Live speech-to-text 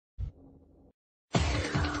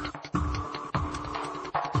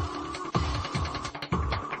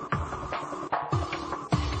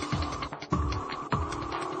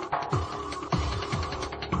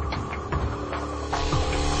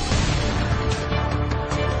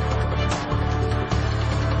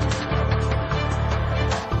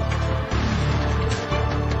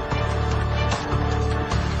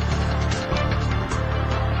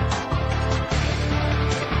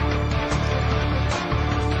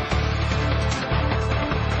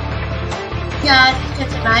Yeah, I think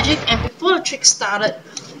it's magic. And before the trick started,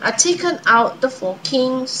 I've taken out the 4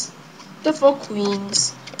 kings, the 4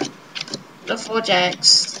 queens, the 4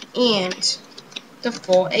 jacks, and the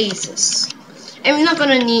 4 aces. And we're not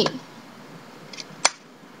gonna need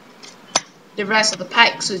the rest of the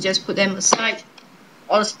pack, so just put them aside.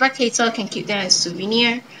 Or the spectator can keep them as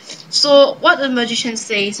souvenir. So what the magician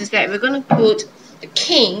says is that we're gonna put the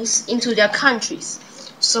kings into their countries.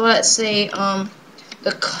 So let's say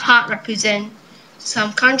the card represent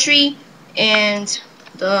some country, and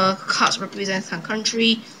the cards represent some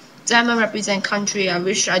country. Diamond represent country. I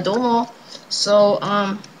don't know. So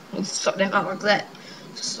we'll swap them out like that.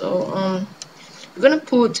 So we're gonna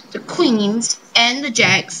put the queens and the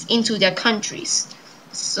jacks into their countries.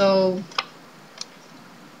 So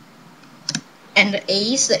and the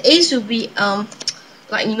ace will be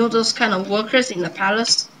like, you know, those kind of workers in the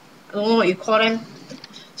palace. I don't know what you call them.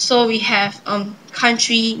 So we have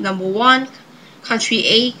country number 1, country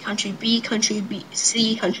A, country B, country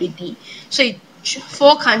C, country D. So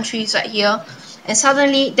 4 countries right here, and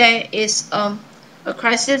suddenly there is a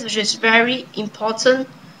crisis which is very important,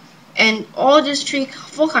 and all these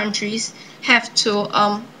 4 countries have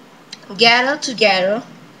to gather together,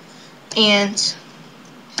 and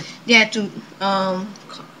they have to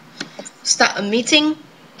start a meeting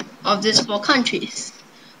of these 4 countries.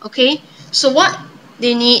 Okay, so what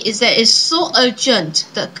they need is that it's so urgent,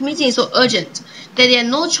 the meeting is so urgent, that they have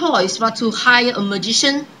no choice but to hire a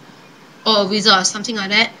magician or a wizard or something like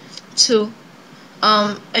that to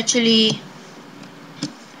actually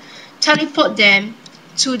teleport them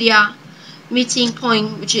to their meeting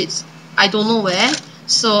point, which is I don't know where.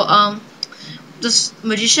 So the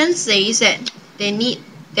magician says that they need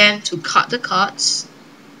them to cut the cards.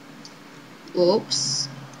 Oops.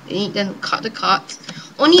 They need them to cut the cards.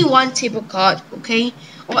 Only 1 table card, okay?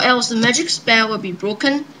 Or else the magic spell will be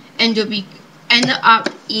broken and they'll be ended up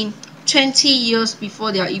in 20 years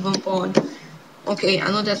before they are even born. Okay,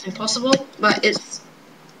 I know that's impossible, but it's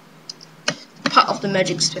part of the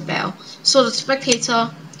magic spell. So the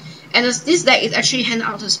spectator, and this deck is actually handed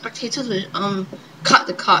out to the spectator to cut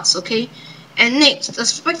the cards, okay? And next, the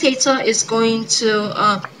spectator is going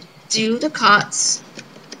to deal the cards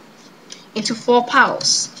into 4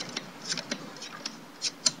 piles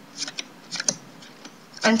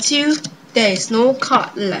until there is no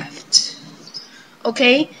card left.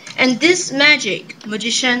 Okay, and this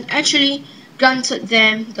magician actually granted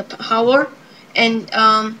them the power, and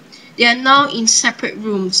they are now in separate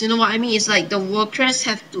rooms. You know what I mean? It's like the workers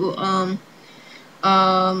have to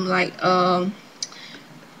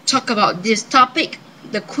talk about this topic.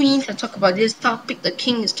 The queen can talk about this topic, the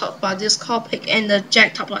king is talk about this topic, and the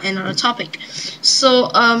jack talk about another topic.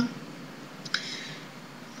 So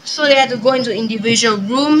so they had to go into individual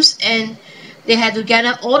rooms, and they had to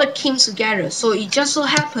gather all the kings together. So it just so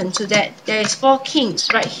happened to that there is 4 kings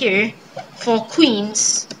right here, 4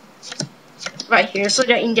 queens right here. So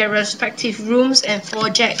they're in their respective rooms, and 4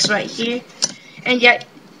 jacks right here, and yet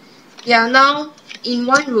they are now in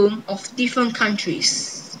 1 room of different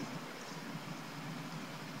countries.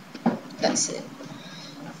 That's it.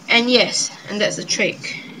 And yes, and that's the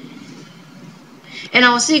trick. And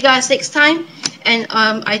I will see you guys next time. And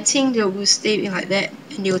I think they will stay in like that,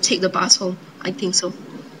 and they will take the bus home. I think so.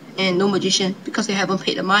 And no magician, because they haven't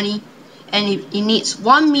paid the money, and it needs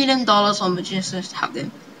 $1 million on magicians to help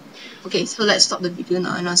them. Okay, so let's stop the video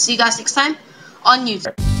now, and I'll see you guys next time on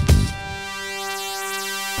YouTube.